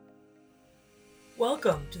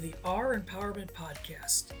Welcome to the R Empowerment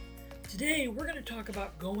Podcast. Today we're going to talk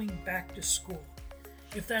about going back to school.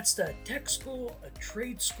 If that's to a tech school, a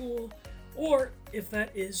trade school, or if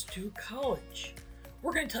that is to college.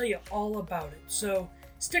 We're going to tell you all about it, so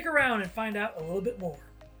stick around and find out a little bit more.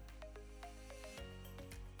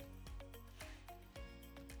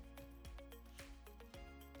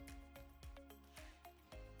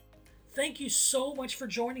 Thank you so much for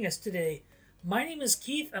joining us today. My name is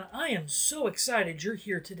Keith, and I am so excited you're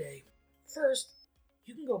here today. First,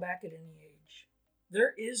 you can go back at any age.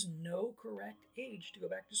 There is no correct age to go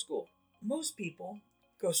back to school. Most people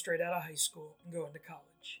go straight out of high school and go into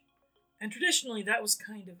college. And traditionally, that was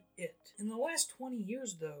kind of it. In the last 20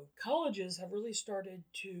 years, though, colleges have really started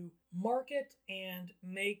to market and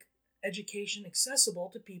make education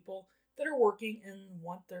accessible to people that are working and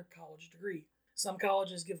want their college degree. Some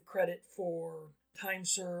colleges give credit for time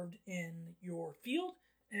served in your field,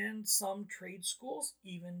 and some trade schools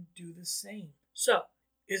even do the same. So,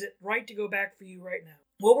 is it right to go back for you right now?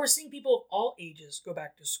 Well, we're seeing people of all ages go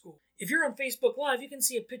back to school. If you're on Facebook Live, you can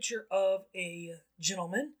see a picture of a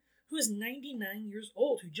gentleman who is 99 years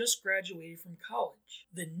old, who just graduated from college.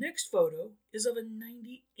 The next photo is of a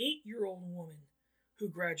 98-year-old woman who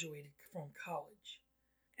graduated from college.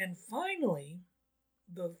 And finally,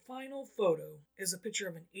 the final photo is a picture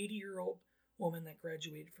of an 80-year-old woman that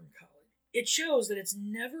graduated from college. It shows that it's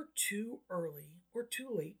never too early or too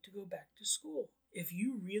late to go back to school. If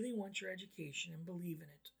you really want your education and believe in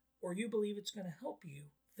it, or you believe it's going to help you,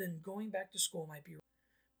 then going back to school might be right.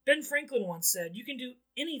 Ben Franklin once said, "You can do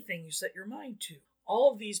anything you set your mind to."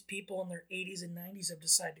 All of these people in their 80s and 90s have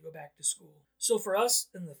decided to go back to school. So for us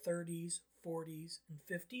in the 30s, 40s, and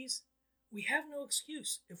 50s, we have no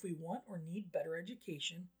excuse. If we want or need better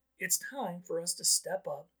education, it's time for us to step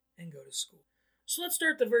up and go to school. So let's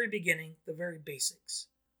start at the very beginning, the very basics.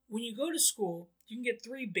 When you go to school, you can get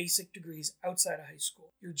 3 basic degrees outside of high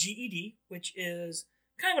school. Your GED, which is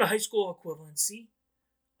kind of a high school equivalency,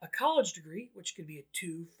 a college degree, which could be a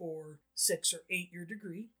 2, 4, 6, or 8-year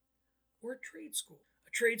degree, or a trade school.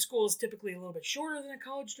 A trade school is typically a little bit shorter than a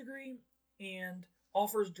college degree and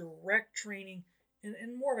offers direct training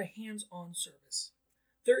and more of a hands-on service.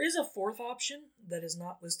 There is a 4th option that is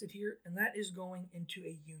not listed here, and that is going into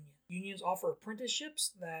a union. Unions offer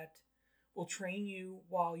apprenticeships that will train you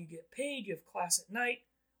while you get paid. You have class at night,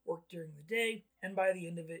 work during the day, and by the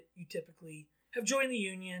end of it, you typically have joined the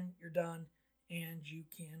union, you're done, and you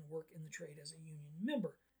can work in the trade as a union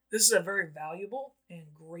member. This is a very valuable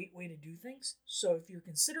and great way to do things, so if you're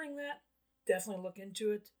considering that, definitely look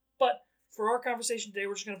into it. But for our conversation today,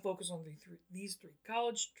 we're just going to focus on these three: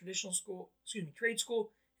 college, trade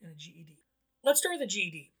school, and a GED. Let's start with a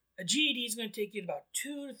GED. A GED is going to take you about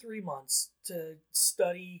 2 to 3 months to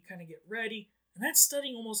study, kind of get ready, and that's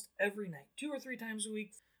studying almost every night, 2 or 3 times a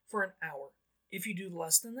week for an hour. If you do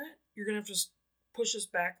less than that, you're going to have to push us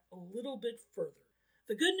back a little bit further.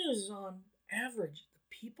 The good news is, on average, the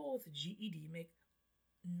people with a GED make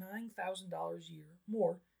 $9,000 a year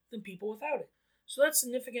more than people without it. So that's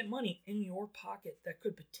significant money in your pocket that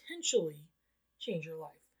could potentially change your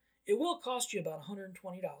life. It will cost you about $120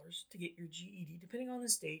 to get your GED, depending on the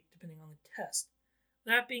state, depending on the test.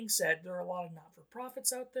 That being said, there are a lot of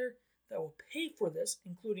not-for-profits out there that will pay for this,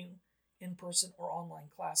 including in-person or online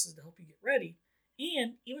classes to help you get ready.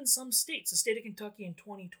 And even some states, the state of Kentucky in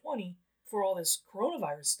 2020, for all this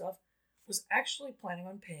coronavirus stuff, was actually planning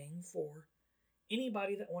on paying for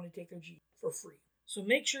anybody that wanted to take their GED for free. So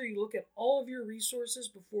make sure you look at all of your resources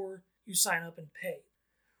before you sign up and pay.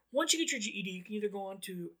 Once you get your GED, you can either go on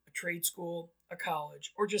to a trade school, a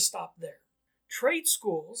college, or just stop there. Trade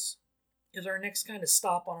schools is our next kind of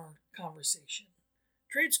stop on our conversation.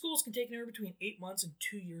 Trade schools can take anywhere between 8 months and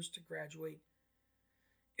 2 years to graduate.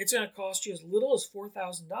 It's going to cost you as little as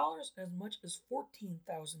 $4,000 and as much as $14,000.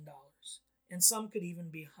 And some could even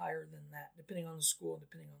be higher than that, depending on the school and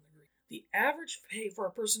depending on the degree. The average pay for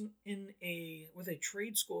a person with a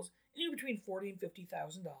trade school is anywhere between $40,000 and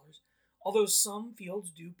 $50,000, although some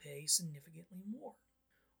fields do pay significantly more.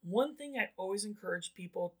 One thing I always encourage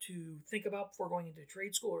people to think about before going into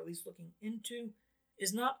trade school, or at least looking into,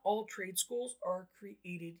 is not all trade schools are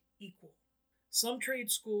created equal. Some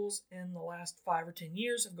trade schools in the last 5 or 10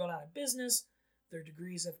 years have gone out of business, their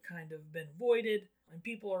degrees have kind of been voided, and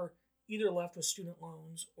people are either left with student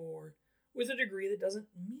loans or with a degree that doesn't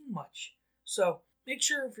mean much. So make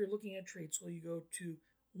sure if you're looking at trade school, you go to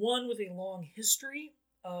one with a long history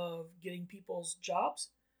of getting people's jobs,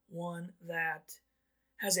 one that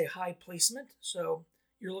has a high placement. So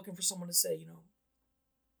you're looking for someone to say,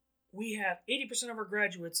 we have 80% of our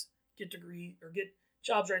graduates get degree or get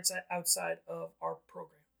jobs right outside of our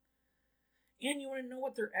program. and you want to know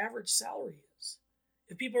what their average salary is.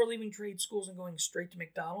 If people are leaving trade schools and going straight to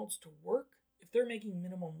McDonald's to work, if they're making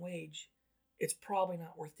minimum wage, it's probably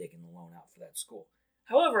not worth taking the loan out for that school.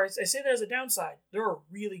 However, I say that as a downside. There are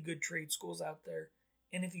really good trade schools out there,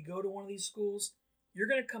 and if you go to one of these schools, you're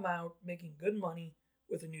going to come out making good money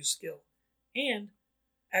with a new skill. And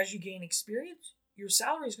as you gain experience, your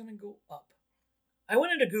salary is going to go up. I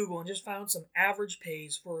went into Google and just found some average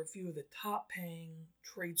pays for a few of the top paying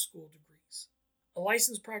trade school degrees. A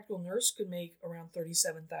licensed practical nurse could make around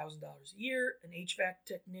 $37,000 a year, an HVAC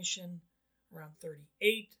technician around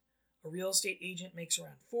 $38,000, a real estate agent makes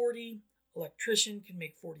around $40,000, electrician can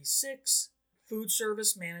make $46,000, food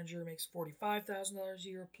service manager makes $45,000 a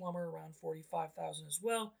year, plumber around $45,000 as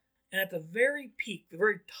well, and at the very peak, the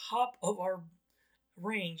very top of our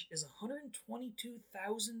range is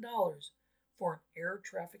 $122,000 for an air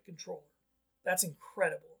traffic controller. That's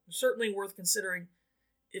incredible. Certainly worth considering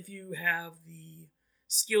if you have the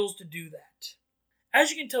skills to do that.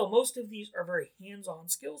 As you can tell, most of these are very hands-on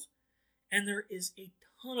skills, and there is a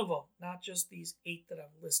ton of them, not just these 8 that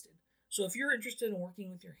I've listed. So if you're interested in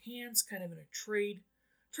working with your hands, kind of in a trade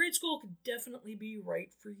school could definitely be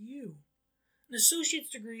right for you. An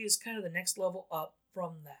associate's degree is kind of the next level up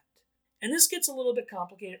from that. And this gets a little bit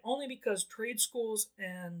complicated only because trade schools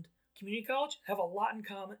and community college have a lot in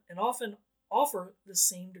common and often offer the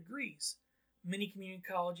same degrees. Many community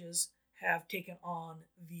colleges have taken on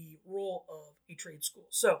the role of a trade school.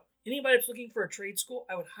 So anybody that's looking for a trade school,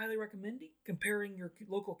 I would highly recommend comparing your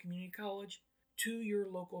local community college to your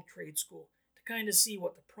local trade school to kind of see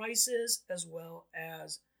what the price is as well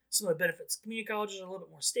as some of the benefits. Community colleges are a little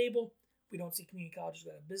bit more stable. We don't see community colleges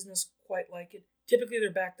that have business quite like it. Typically,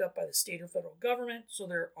 they're backed up by the state or federal government, so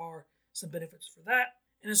there are some benefits for that.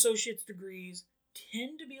 And associate's degrees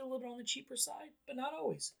tend to be a little bit on the cheaper side, but not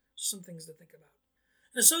always. Some things to think about.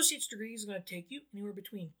 An associate's degree is going to take you anywhere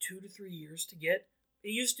between 2 to 3 years to get. It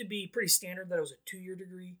used to be pretty standard that it was a 2-year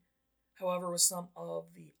degree. However, with some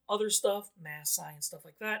of the other stuff, math, science, stuff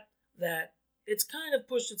like that, that it's kind of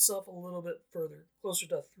pushed itself a little bit further, closer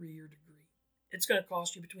to a 3-year degree. It's going to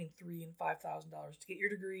cost you between $3,000 and $5,000 to get your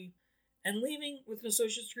degree, and leaving with an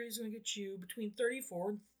associate's degree is going to get you between $34,000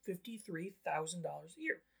 and $53,000 a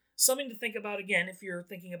year. Something to think about again if you're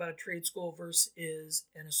thinking about a trade school versus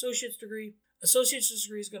an associate's degree. Associate's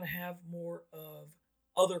degree is going to have more of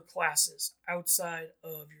other classes outside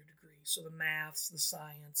of your degree. So the maths, the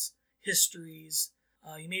science, histories,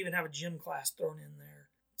 you may even have a gym class thrown in there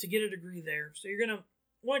to get a degree there. So you're going to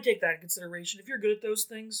want to take that in consideration. If you're good at those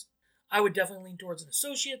things, I would definitely lean towards an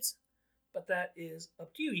associate's, but that is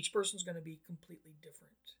up to you. Each person's going to be completely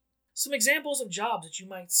different. Some examples of jobs that you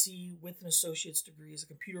might see with an associate's degree is a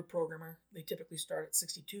computer programmer. They typically start at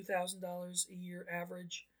 $62,000 a year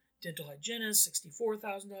average. Dental hygienist,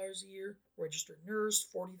 $64,000 a year. Registered nurse,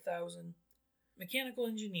 $40,000. Mechanical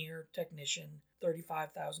engineer, technician, $35,000.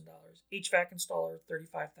 HVAC installer,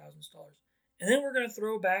 $35,000. And then we're going to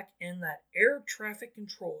throw back in that air traffic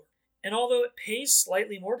controller. And although it pays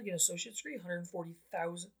slightly more to get an associate's degree,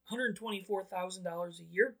 $124,000 a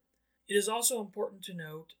year, it is also important to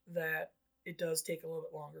note that it does take a little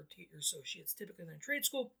bit longer to get your associates, typically than a trade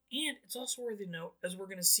school. And it's also worthy to note, as we're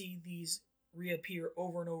going to see these reappear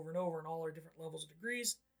over and over and over in all our different levels of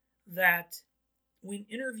degrees, that when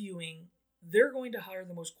interviewing, they're going to hire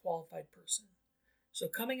the most qualified person. So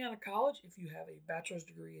coming out of college, if you have a bachelor's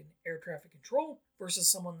degree in air traffic control versus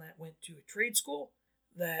someone that went to a trade school,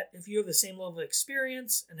 that if you have the same level of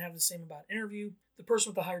experience and have the same about interview, the person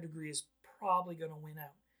with the higher degree is probably going to win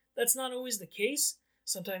out. That's not always the case.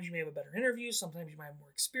 Sometimes you may have a better interview, sometimes you might have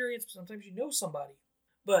more experience, sometimes you know somebody.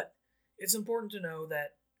 But it's important to know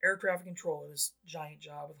that air traffic control, this giant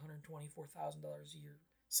job with $124,000 a year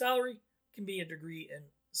salary, can be a degree in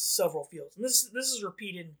several fields. And this is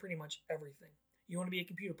repeated in pretty much everything. You want to be a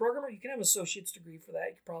computer programmer, you can have an associate's degree for that.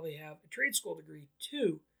 You could probably have a trade school degree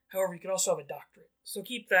too. However, you could also have a doctorate. So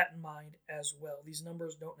keep that in mind as well. These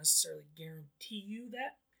numbers don't necessarily guarantee you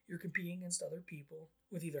that. You're competing against other people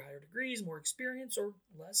with either higher degrees, more experience, or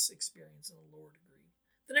less experience in a lower degree.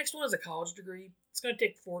 The next one is a college degree. It's going to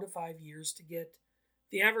take 4 to 5 years to get.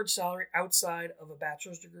 The average salary outside of a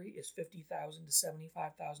bachelor's degree is $50,000 to $75,000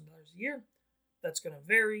 a year. That's going to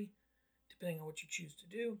vary depending on what you choose to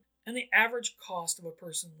do. And the average cost of a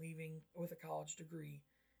person leaving with a college degree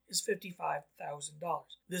is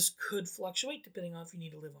 $55,000. This could fluctuate depending on if you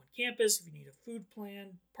need to live on campus, if you need a food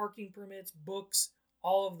plan, parking permits, books,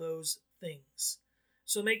 all of those things.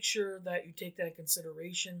 So make sure that you take that in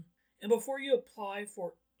consideration. And before you apply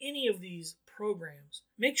for any of these programs,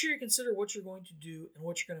 make sure you consider what you're going to do and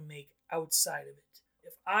what you're going to make outside of it.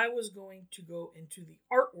 If I was going to go into the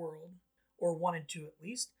art world or wanted to at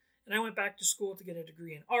least. And I went back to school to get a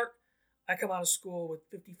degree in art. I come out of school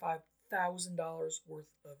with $55,000 worth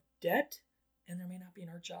of debt, and there may not be an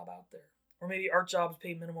art job out there. Or maybe art jobs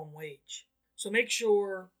pay minimum wage. So make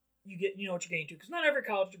sure you know what you're getting to, because not every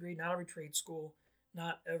college degree, not every trade school,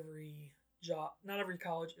 not every job, not every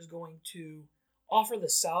college is going to offer the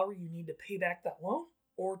salary you need to pay back that loan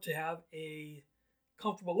or to have a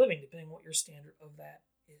comfortable living, depending on what your standard of that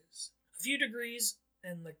is. A few degrees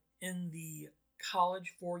in the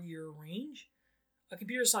college 4-year range. A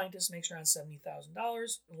computer scientist makes around $70,000.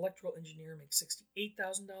 An electrical engineer makes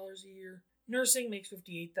 $68,000 a year. Nursing makes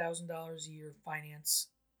 $58,000 a year. Finance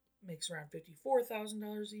makes around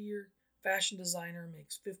 $54,000 a year. Fashion designer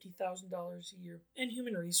makes $50,000 a year. And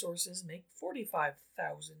human resources make $45,000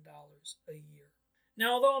 a year.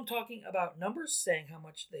 Now, although I'm talking about numbers, saying how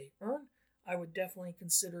much they earn, I would definitely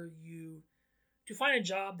consider you to find a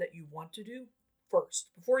job that you want to do first,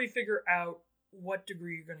 before you figure out what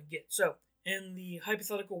degree you're going to get. So, in the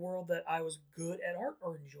hypothetical world that I was good at art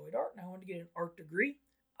or enjoyed art and I wanted to get an art degree,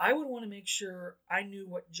 I would want to make sure I knew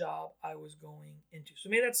what job I was going into. So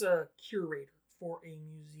maybe that's a curator for a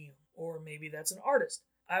museum, or maybe that's an artist.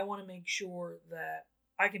 I want to make sure that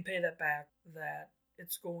I can pay that back, that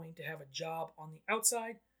it's going to have a job on the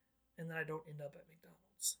outside, and that I don't end up at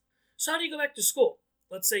McDonald's. So how do you go back to school?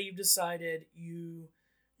 Let's say you've decided you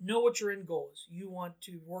know what your end goal is. You want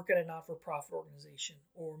to work at a not-for-profit organization,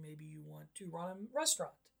 or maybe you want to run a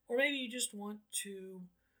restaurant, or maybe you just want to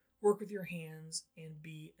work with your hands and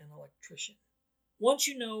be an electrician. Once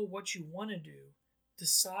you know what you want to do,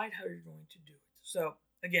 decide how you're going to do it. So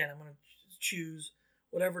again, I'm going to choose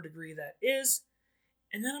whatever degree that is,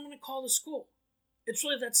 and then I'm going to call the school. It's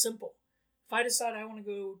really that simple. If I decide I want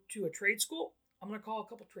to go to a trade school, I'm going to call a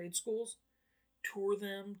couple trade schools, tour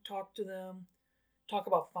them, talk to them, talk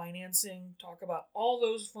about financing, talk about all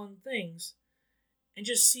those fun things, and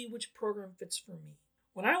just see which program fits for me.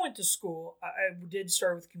 When I went to school, I did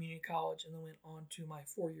start with community college and then went on to my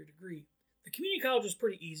 4-year degree. The community college was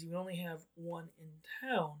pretty easy. We only have one in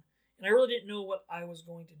town, and I really didn't know what I was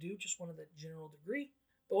going to do, just wanted that general degree.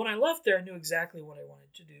 But when I left there, I knew exactly what I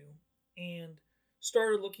wanted to do and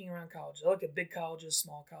started looking around colleges. I looked at big colleges,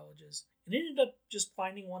 small colleges, and ended up just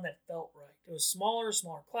finding one that felt right. It was smaller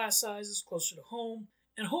class sizes, closer to home,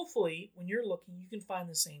 and hopefully, when you're looking, you can find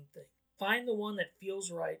the same thing. Find the one that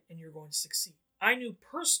feels right and you're going to succeed. I knew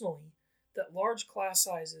personally that large class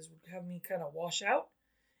sizes would have me kind of wash out,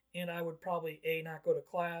 and I would probably A, not go to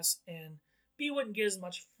class, and B, wouldn't get as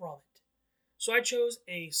much from it. So I chose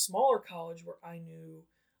a smaller college where I knew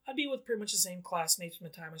I'd be with pretty much the same classmates from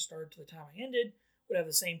the time I started to the time I ended, would have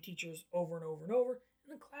the same teachers over and over and over,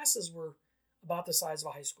 and the classes were about the size of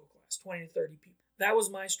a high school class, 20 to 30 people. That was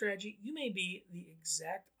my strategy. You may be the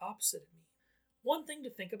exact opposite of me. One thing to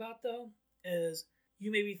think about, though, is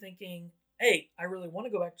you may be thinking, hey, I really want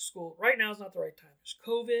to go back to school. Right now is not the right time. There's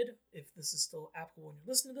COVID, if this is still applicable when you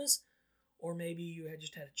listen to this, or maybe you had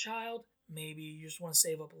just had a child. Maybe you just want to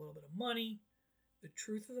save up a little bit of money. The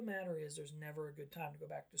truth of the matter is there's never a good time to go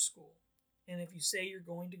back to school. And if you say you're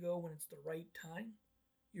going to go when it's the right time,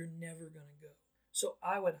 you're never going to go. So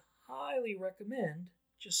I would highly recommend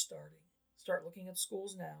just starting. Start looking at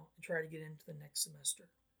schools now and try to get into the next semester.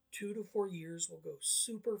 2 to 4 years will go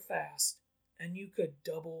super fast, and you could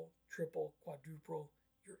double, triple, quadruple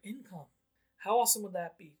your income. How awesome would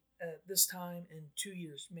that be? At this time in 2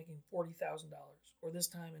 years, making $40,000, or this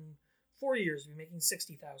time in 4 years, be making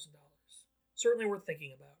 $60,000. Certainly worth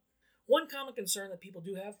thinking about. One common concern that people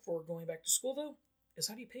do have for going back to school, though, is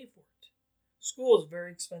how do you pay for it? School is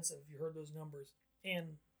very expensive. You heard those numbers.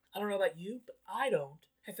 And I don't know about you, but I don't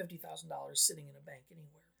have $50,000 sitting in a bank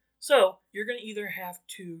anywhere. So you're going to either have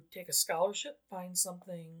to take a scholarship, find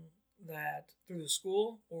something that through the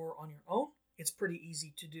school or on your own. It's pretty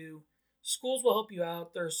easy to do. Schools will help you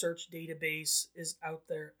out. Their search database is out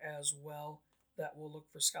there as well that will look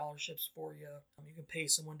for scholarships for you. You can pay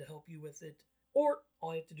someone to help you with it, or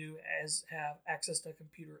all you have to do is have access to a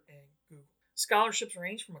computer and Google. Scholarships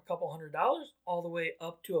range from a couple $100 all the way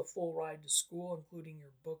up to a full ride to school, including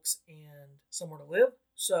your books and somewhere to live.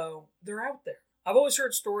 So they're out there. I've always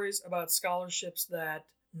heard stories about scholarships that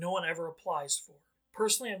no one ever applies for.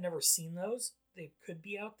 Personally, I've never seen those. They could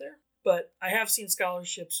be out there, but I have seen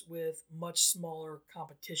scholarships with much smaller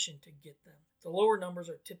competition to get them. The lower numbers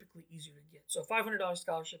are typically easier to get. So a $500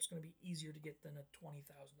 scholarship is going to be easier to get than a $20,000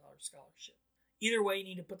 scholarship. Either way, you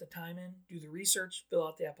need to put the time in, do the research, fill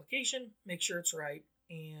out the application, make sure it's right,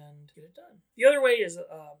 and get it done. The other way is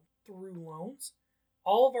through loans.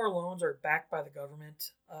 All of our loans are backed by the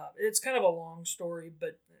government. It's kind of a long story,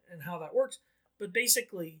 and how that works. But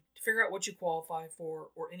basically, to figure out what you qualify for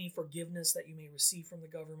or any forgiveness that you may receive from the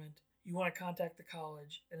government, you want to contact the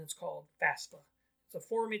college, and it's called FAFSA. It's a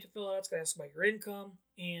form you have to fill out. It's going to ask about your income,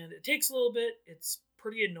 and it takes a little bit. It's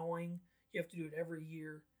pretty annoying. You have to do it every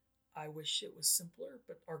year. I wish it was simpler,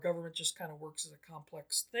 but our government just kind of works as a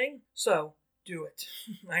complex thing. So do it.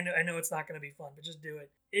 I know it's not going to be fun, but just do it.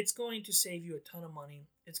 It's going to save you a ton of money.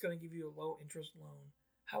 It's going to give you a low interest loan.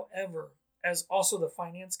 However, as also the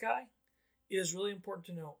finance guy, it is really important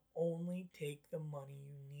to know only take the money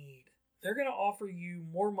you need. They're going to offer you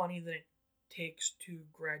more money than it takes to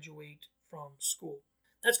graduate from school.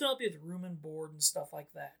 That's going to help you with room and board and stuff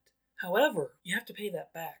like that. However, you have to pay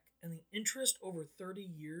that back, and the interest over 30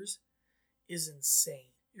 years is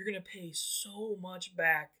insane. You're going to pay so much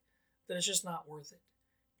back that it's just not worth it.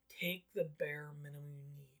 Take the bare minimum you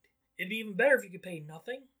need. It'd be even better if you could pay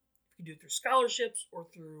nothing. If you could do it through scholarships or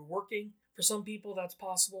through working. For some people, that's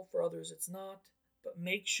possible. For others, it's not. But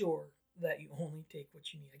make sure that you only take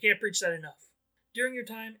what you need. I can't preach that enough. During your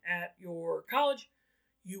time at your college,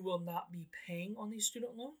 you will not be paying on these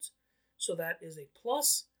student loans. So that is a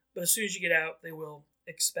plus. But as soon as you get out, they will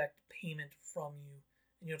expect payment from you.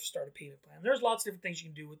 And you have to start a payment plan. There's lots of different things you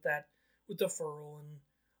can do with that, with deferral and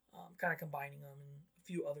kind of combining them and a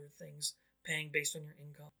few other things, paying based on your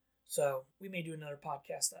income. So we may do another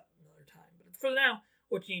podcast that another time. But for now,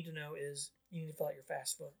 what you need to know is you need to fill out your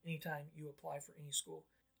FAFSA anytime you apply for any school.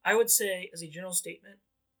 I would say, as a general statement,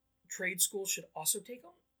 trade schools should also take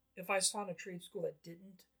them. If I found a trade school that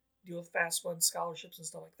didn't deal with FAFSA and scholarships and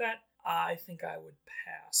stuff like that, I think I would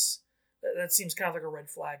pass. That seems kind of like a red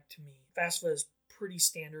flag to me. FAFSA is pretty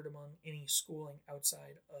standard among any schooling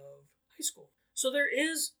outside of high school. So there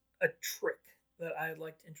is a trick that I'd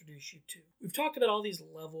like to introduce you to. We've talked about all these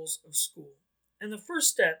levels of school, and the first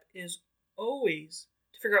step is always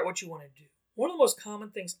to figure out what you want to do. One of the most common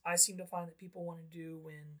things I seem to find that people want to do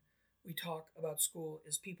when we talk about school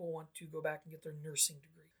is people want to go back and get their nursing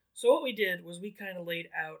degree. So what we did was we kind of laid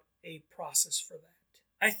out a process for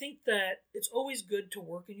that. I think that it's always good to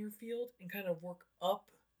work in your field and kind of work up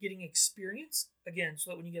getting experience, again,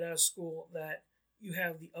 so that when you get out of school that you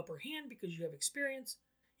have the upper hand because you have experience.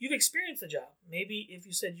 You've experienced the job. Maybe if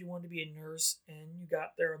you said you wanted to be a nurse and you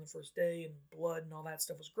got there on the first day and blood and all that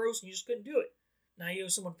stuff was gross and you just couldn't do it. Now you owe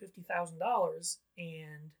someone $50,000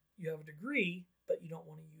 and you have a degree, but you don't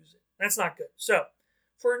want to use it. That's not good. So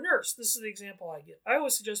for a nurse, this is the example I give. I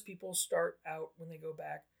always suggest people start out when they go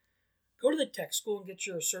back. Go to the tech school and get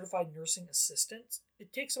your certified nursing assistant.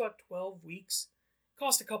 It takes about 12 weeks. It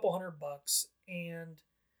costs a couple $100 and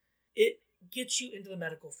it gets you into the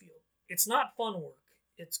medical field. It's not fun work.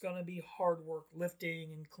 It's going to be hard work,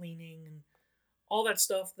 lifting and cleaning and all that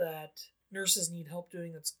stuff that nurses need help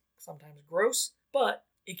doing that's sometimes gross, but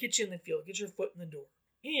it gets you in the field, it gets your foot in the door.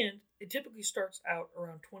 And it typically starts out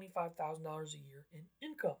around $25,000 a year in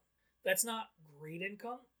income. That's not great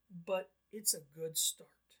income, but it's a good start.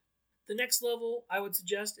 The next level I would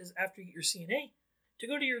suggest is after you get your CNA to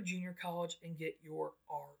go to your junior college and get your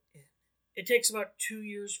RN. It takes about 2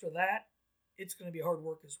 years for that. It's going to be hard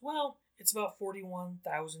work as well. It's about $41,000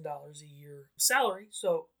 a year salary,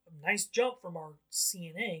 so a nice jump from our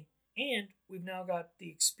CNA. And we've now got the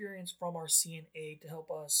experience from our CNA to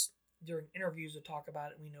help us during interviews to talk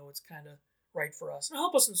about it. We know it's kind of right for us. And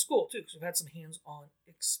help us in school too, because we've had some hands-on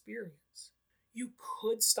experience. You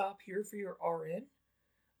could stop here for your RN,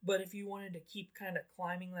 but if you wanted to keep kind of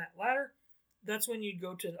climbing that ladder, that's when you'd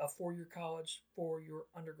go to a 4-year college for your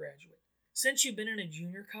undergraduate. Since you've been in a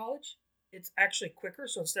junior college, it's actually quicker.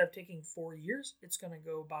 So instead of taking 4 years, it's going to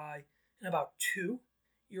go by in about 2.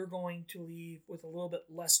 You're going to leave with a little bit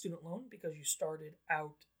less student loan because you started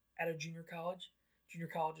out at a junior college. Junior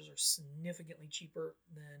colleges are significantly cheaper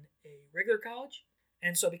than a regular college.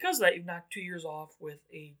 And so because of that, you've knocked 2 years off with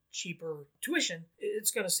a cheaper tuition.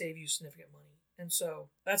 It's going to save you significant money. And so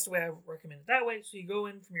that's the way I recommend it that way. So you go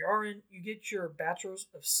in from your RN, you get your Bachelor's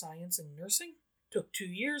of Science in Nursing. Took 2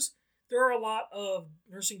 years. There are a lot of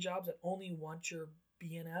nursing jobs that only want your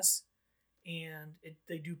BNS, and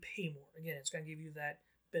they do pay more. Again, it's going to give you that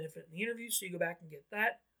benefit in the interview, so you go back and get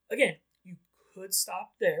that. Again, you could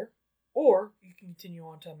stop there, or you can continue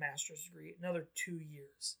on to a master's degree, another 2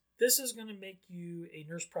 years. This is going to make you a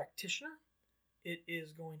nurse practitioner. It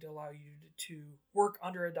is going to allow you to work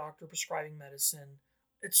under a doctor prescribing medicine.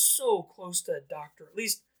 It's so close to a doctor, at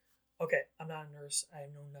least. Okay, I'm not a nurse. I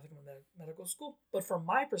know nothing about medical school. But from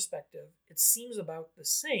my perspective, it seems about the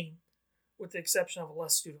same with the exception of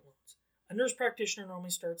less student loans. A nurse practitioner normally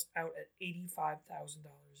starts out at $85,000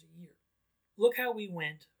 a year. Look how we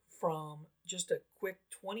went from just a quick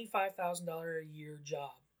 $25,000 a year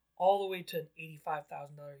job all the way to an $85,000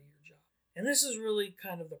 a year job. And this is really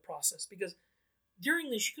kind of the process, because during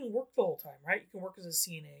this, you can work the whole time, right? You can work as a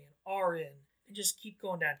CNA, an RN, and just keep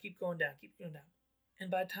going down, keep going down, keep going down. And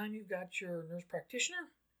by the time you've got your nurse practitioner,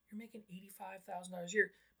 you're making $85,000 a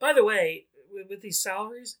year. By the way, with these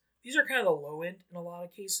salaries, these are kind of the low end in a lot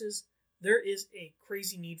of cases. There is a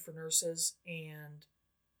crazy need for nurses, and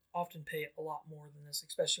often pay a lot more than this,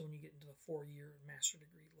 especially when you get into the 4-year master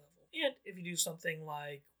degree level. And if you do something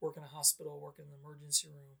like work in a hospital, work in the emergency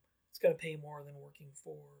room, it's going to pay more than working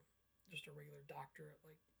for just a regular doctor at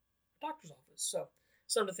like a doctor's office. So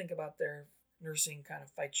something to think about there. Nursing kind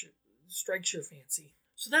of strikes your fancy.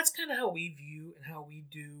 So that's kind of how we view and how we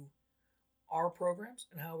do our programs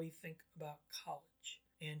and how we think about college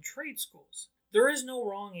and trade schools. There is no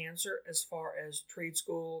wrong answer as far as trade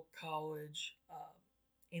school, college,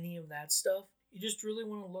 any of that stuff. You just really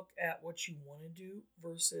want to look at what you want to do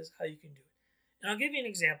versus how you can do it. And I'll give you an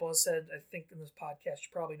example. I said, I think in this podcast,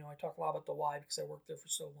 you probably know I talk a lot about the Y because I worked there for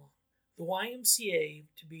so long. The YMCA,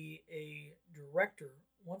 to be a director,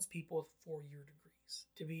 wants people with 4-year degrees.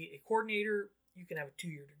 To be a coordinator, you can have a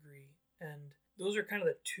 2-year degree. And those are kind of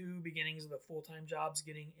the two beginnings of the full-time jobs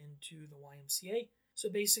getting into the YMCA. So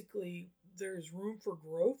basically, there's room for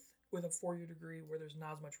growth with a 4-year degree where there's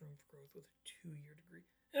not as much room for growth with a 2-year degree.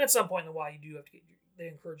 And at some point in the Y, you do have to they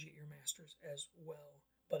encourage you to get your master's as well,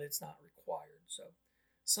 but it's not required. So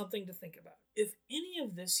something to think about. If any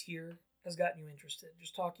of this here has gotten you interested,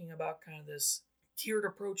 just talking about kind of this tiered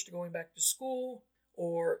approach to going back to school,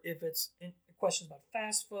 or if it's questions about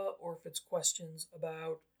FAFSA, or if it's questions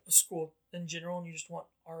about a school in general and you just want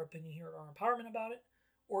our opinion here at Our Empowerment about it,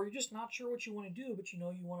 or you're just not sure what you want to do, but you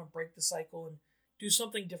know you want to break the cycle and do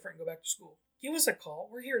something different and go back to school, give us a call.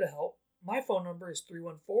 We're here to help. My phone number is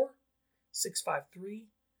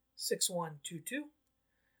 314-653-6122.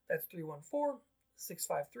 That's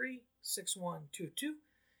 314-653-6122.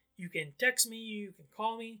 You can text me, you can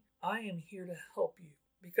call me. I am here to help you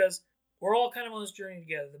because we're all kind of on this journey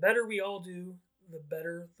together. The better we all do, the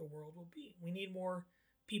better the world will be. We need more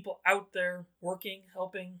people out there working,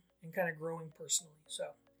 helping, and kind of growing personally.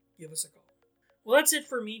 So give us a call. Well, that's it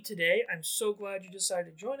for me today. I'm so glad you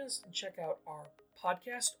decided to join us and check out our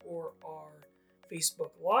podcast or our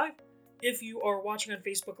Facebook Live. If you are watching on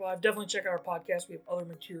Facebook Live, definitely check out our podcast. We have other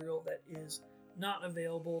material that is not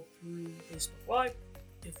available through Facebook Live.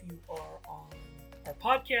 If you are on our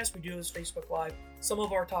podcast, we do this Facebook Live. Some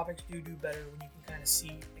of our topics do better when you can kind of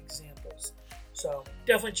see examples. So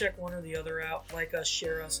definitely check one or the other out. Like us,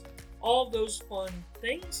 share us, all of those fun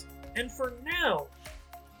things. And for now,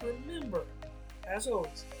 remember, as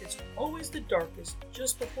always, it's always the darkest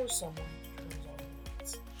just before someone turns on the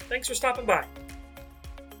lights. Thanks for stopping by.